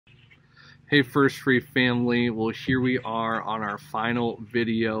Hey First Free family, well here we are on our final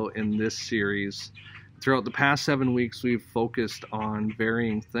video in this series. Throughout the past 7 weeks we've focused on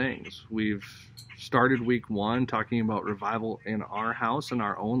varying things. We've started week 1 talking about revival in our house and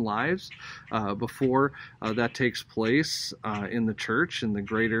our own lives before that takes place in the church, in the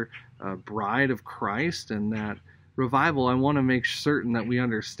greater bride of Christ. And that revival, I want to make certain that we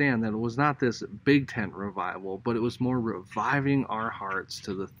understand that it was not this big tent revival, but it was more reviving our hearts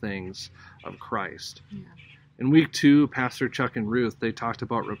to the things of Christ. Yeah. In week 2, Pastor Chuck and Ruth, they talked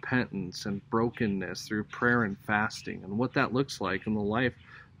about repentance and brokenness through prayer and fasting and what that looks like in the life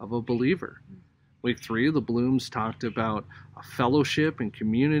of a believer. Week 3, the Blooms talked about fellowship and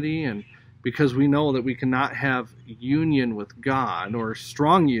community, and because we know that we cannot have union with God or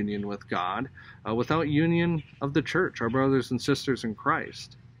strong union with God without union of the church, our brothers and sisters in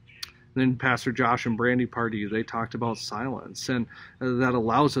Christ. And then Pastor Josh and Brandy Pardee, they talked about silence, and that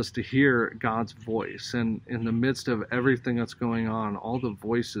allows us to hear God's voice. And in the midst of everything that's going on, all the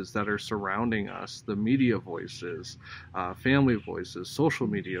voices that are surrounding us, the media voices, family voices, social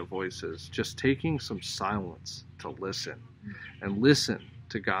media voices, just taking some silence to listen and listen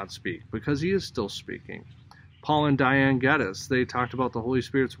to God speak, because he is still speaking. Paul and Diane Geddes, they talked about the Holy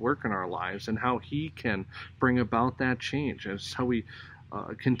Spirit's work in our lives and how he can bring about that change. It's how we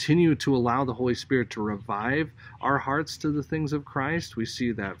continue to allow the Holy Spirit to revive our hearts to the things of Christ. We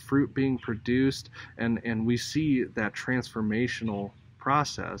see that fruit being produced, and we see that transformational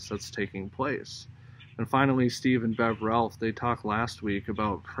process that's taking place. And finally, Steve and Bev Ralph, they talked last week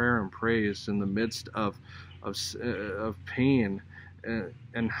about prayer and praise in the midst of pain,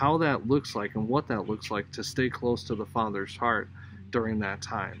 and how that looks like and what that looks like to stay close to the Father's heart during that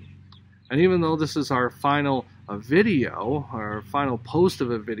time. And even though this is our final video, our final post of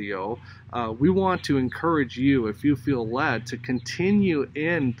a video, we want to encourage you, if you feel led, to continue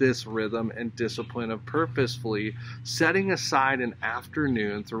in this rhythm and discipline of purposefully setting aside an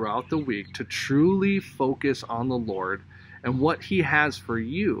afternoon throughout the week to truly focus on the Lord and what he has for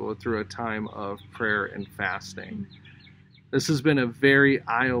you through a time of prayer and fasting. This has been a very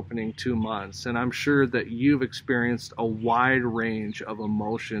eye-opening 2 months, and I'm sure that you've experienced a wide range of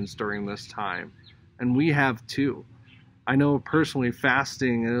emotions during this time, and we have too. I know personally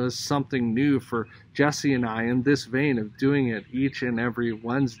fasting is something new for Jessi and I in this vein of doing it each and every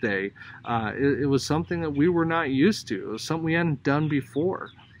Wednesday. It was something that we were not used to. It was something we hadn't done before.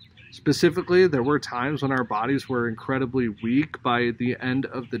 Specifically, there were times when our bodies were incredibly weak by the end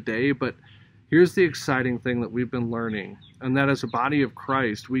of the day, but here's the exciting thing that we've been learning, and that as a body of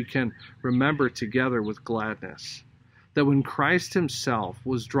Christ, we can remember together with gladness that when Christ himself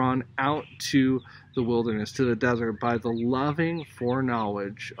was drawn out to the wilderness, to the desert, by the loving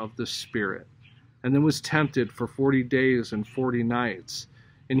foreknowledge of the Spirit, and then was tempted for 40 days and 40 nights,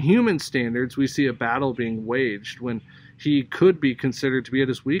 in human standards, we see a battle being waged when he could be considered to be at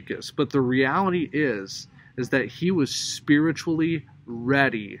his weakest. But the reality is that he was spiritually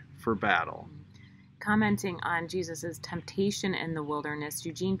ready for battle. Commenting on Jesus' temptation in the wilderness,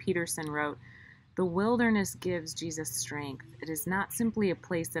 Eugene Peterson wrote, "The wilderness gives Jesus strength. It is not simply a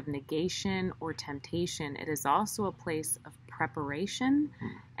place of negation or temptation. It is also a place of preparation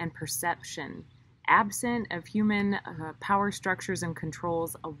and perception. Absent of human power structures and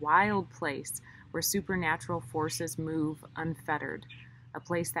controls, a wild place where supernatural forces move unfettered. A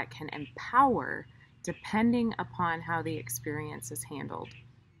place that can empower depending upon how the experience is handled.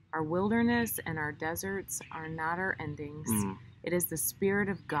 Our wilderness and our deserts are not our endings. It is the Spirit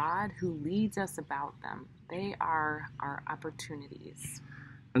of God who leads us about them. They are our opportunities."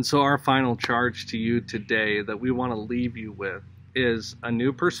 And so our final charge to you today that we want to leave you with is a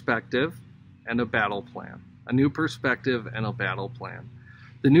new perspective and a battle plan. A new perspective and a battle plan.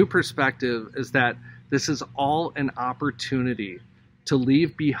 The new perspective is that this is all an opportunity to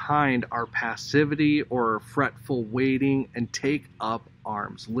leave behind our passivity or our fretful waiting and take up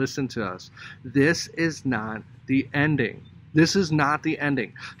arms. Listen to us. This is not the ending. This is not the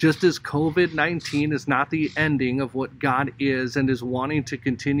ending. Just as COVID-19 is not the ending of what God is and is wanting to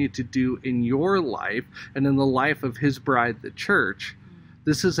continue to do in your life and in the life of his bride, the church,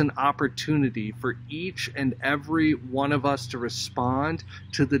 this is an opportunity for each and every one of us to respond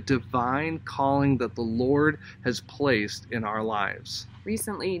to the divine calling that the Lord has placed in our lives.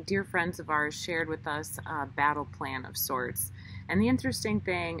 Recently, dear friends of ours shared with us a battle plan of sorts. And the interesting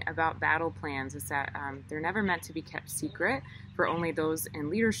thing about battle plans is that they're never meant to be kept secret for only those in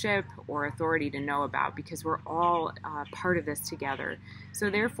leadership or authority to know about, because we're all part of this together. So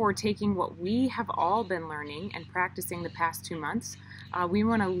therefore, taking what we have all been learning and practicing the past 2 months, we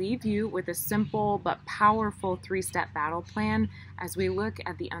want to leave you with a simple but powerful 3-step battle plan as we look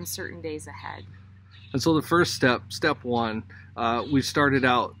at the uncertain days ahead. And so the first step one, we started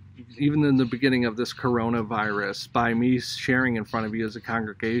out even in the beginning of this coronavirus by me sharing in front of you as a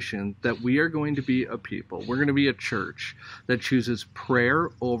congregation that we are going to be a people. We're going to be a church that chooses prayer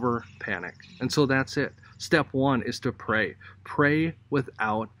over panic. And so that's it. Step one is to pray. Pray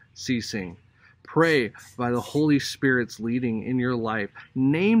without ceasing. Pray by the Holy Spirit's leading in your life.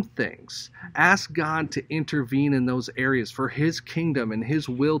 Name things. Ask God to intervene in those areas for His kingdom and His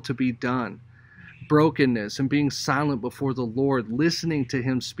will to be done. Brokenness and being silent before the Lord, listening to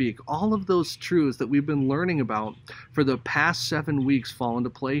Him speak. All of those truths that we've been learning about for the past 7 weeks fall into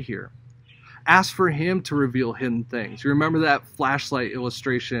play here. Ask for Him to reveal hidden things. You remember that flashlight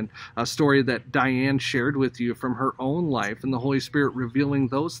illustration, a story that Diane shared with you from her own life, and the Holy Spirit revealing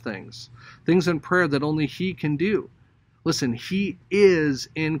those things. Things in prayer that only He can do. Listen, He is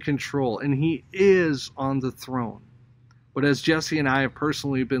in control and He is on the throne. But as Jessi and I have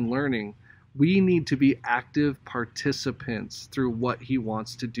personally been learning, we need to be active participants through what He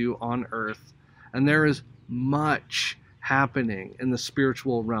wants to do on earth. And there is much happening in the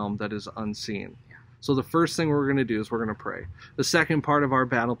spiritual realm that is unseen. So the first thing we're going to do is we're going to pray. The second part of our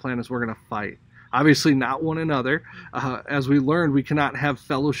battle plan is we're going to fight. Obviously not one another. As we learned, we cannot have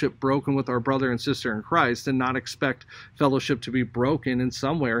fellowship broken with our brother and sister in Christ and not expect fellowship to be broken in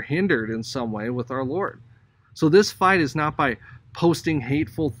some way or hindered in some way with our Lord. So this fight is not by posting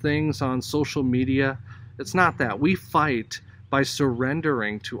hateful things on social media. It's not that. We fight by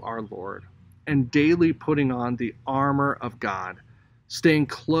surrendering to our Lord and daily putting on the armor of God, staying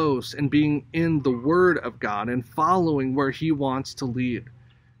close and being in the Word of God and following where He wants to lead.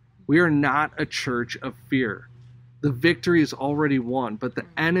 We are not a church of fear. The victory is already won, but the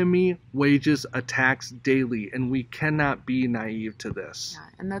enemy wages attacks daily, and we cannot be naive to this. Yeah,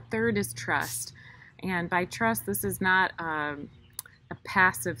 and the third is trust. And by trust, this is not a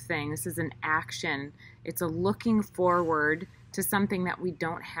passive thing. This is an action. It's a looking forward to something that we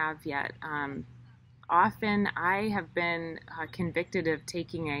don't have yet. Often I have been convicted of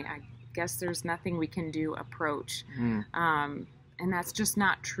taking I guess there's nothing we can do approach. And that's just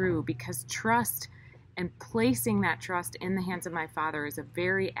not true, because trust and placing that trust in the hands of my Father is a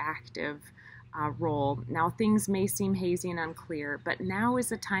very active role. Now things may seem hazy and unclear, but now is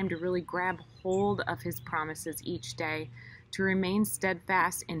the time to really grab hold of His promises each day, to remain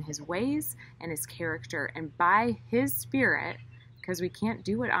steadfast in His ways and His character, and by His Spirit, because we can't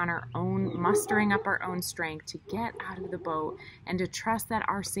do it on our own, mustering up our own strength, to get out of the boat and to trust that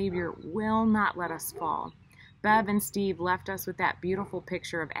our Savior will not let us fall. Bev and Steve left us with that beautiful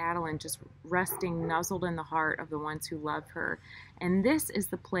picture of Adeline just resting nuzzled in the heart of the ones who love her. And this is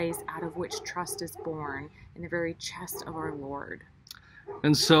the place out of which trust is born, in the very chest of our Lord.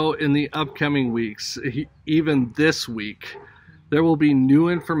 And so in the upcoming weeks, even this week, there will be new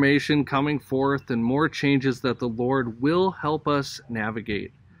information coming forth and more changes that the Lord will help us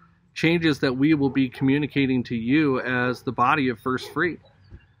navigate. Changes that we will be communicating to you as the body of First Free.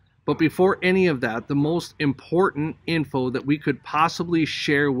 But before any of that, the most important info that we could possibly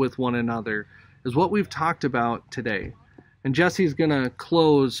share with one another is what we've talked about today. And Jessi's going to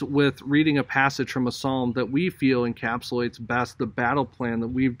close with reading a passage from a psalm that we feel encapsulates best the battle plan that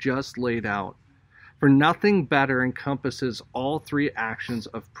we've just laid out. For nothing better encompasses all three actions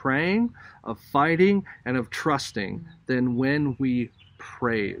of praying, of fighting, and of trusting than when we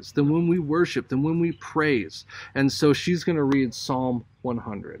praise, than when we worship, than when we praise. And so she's going to read Psalm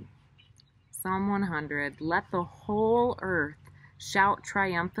 100. Psalm 100, let the whole earth shout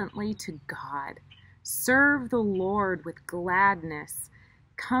triumphantly to God. Serve the Lord with gladness.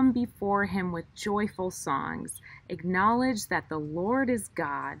 Come before Him with joyful songs. Acknowledge that the Lord is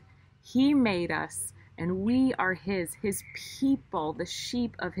God. He made us, and we are His people, the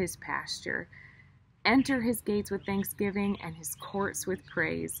sheep of His pasture. Enter His gates with thanksgiving and His courts with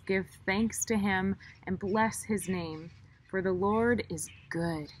praise. Give thanks to Him and bless His name. For the Lord is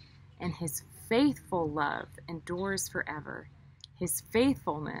good, and His faithful love endures forever. His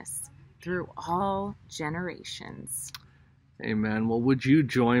faithfulness through all generations. Amen. Well, would you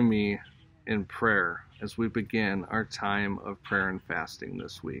join me in prayer as we begin our time of prayer and fasting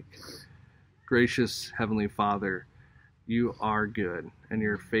this week? Gracious Heavenly Father, You are good, and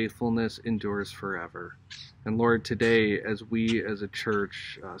your faithfulness endures forever. And Lord, today, as we as a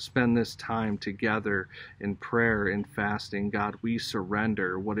church spend this time together in prayer and fasting, God, we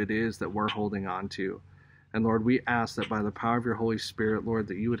surrender what it is that we're holding on to. And Lord, we ask that by the power of your Holy Spirit, Lord,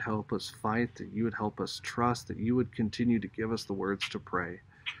 that you would help us fight, that you would help us trust, that you would continue to give us the words to pray.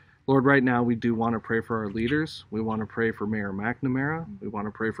 Lord, right now we do want to pray for our leaders. We want to pray for Mayor McNamara. We want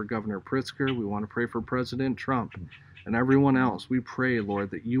to pray for Governor Pritzker. We want to pray for President Trump and everyone else. We pray, Lord,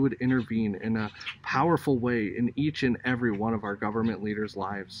 that you would intervene in a powerful way in each and every one of our government leaders'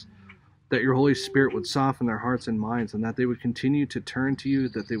 lives, that your Holy Spirit would soften their hearts and minds, and that they would continue to turn to you,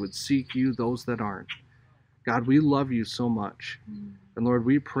 that they would seek you, those that aren't. God, we love you so much. And Lord,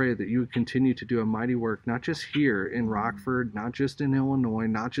 we pray that you would continue to do a mighty work, not just here in Rockford, not just in Illinois,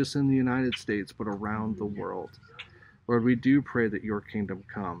 not just in the United States, but around the world. Lord, we do pray that your kingdom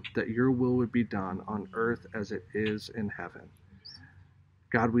come, that your will would be done on earth as it is in heaven.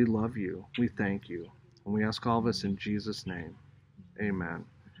 God, we love you. We thank you. And we ask all of us in Jesus' name. Amen.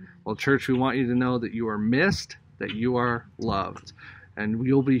 Well, church, we want you to know that you are missed, that you are loved. And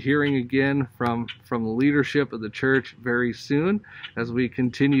we'll be hearing again from the leadership of the church very soon as we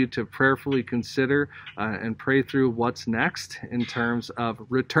continue to prayerfully consider and pray through what's next in terms of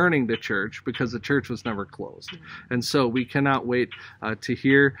returning to church, because the church was never closed. And so we cannot wait to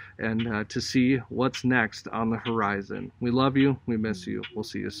hear and to see what's next on the horizon. We love you. We miss you. We'll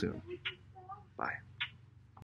see you soon.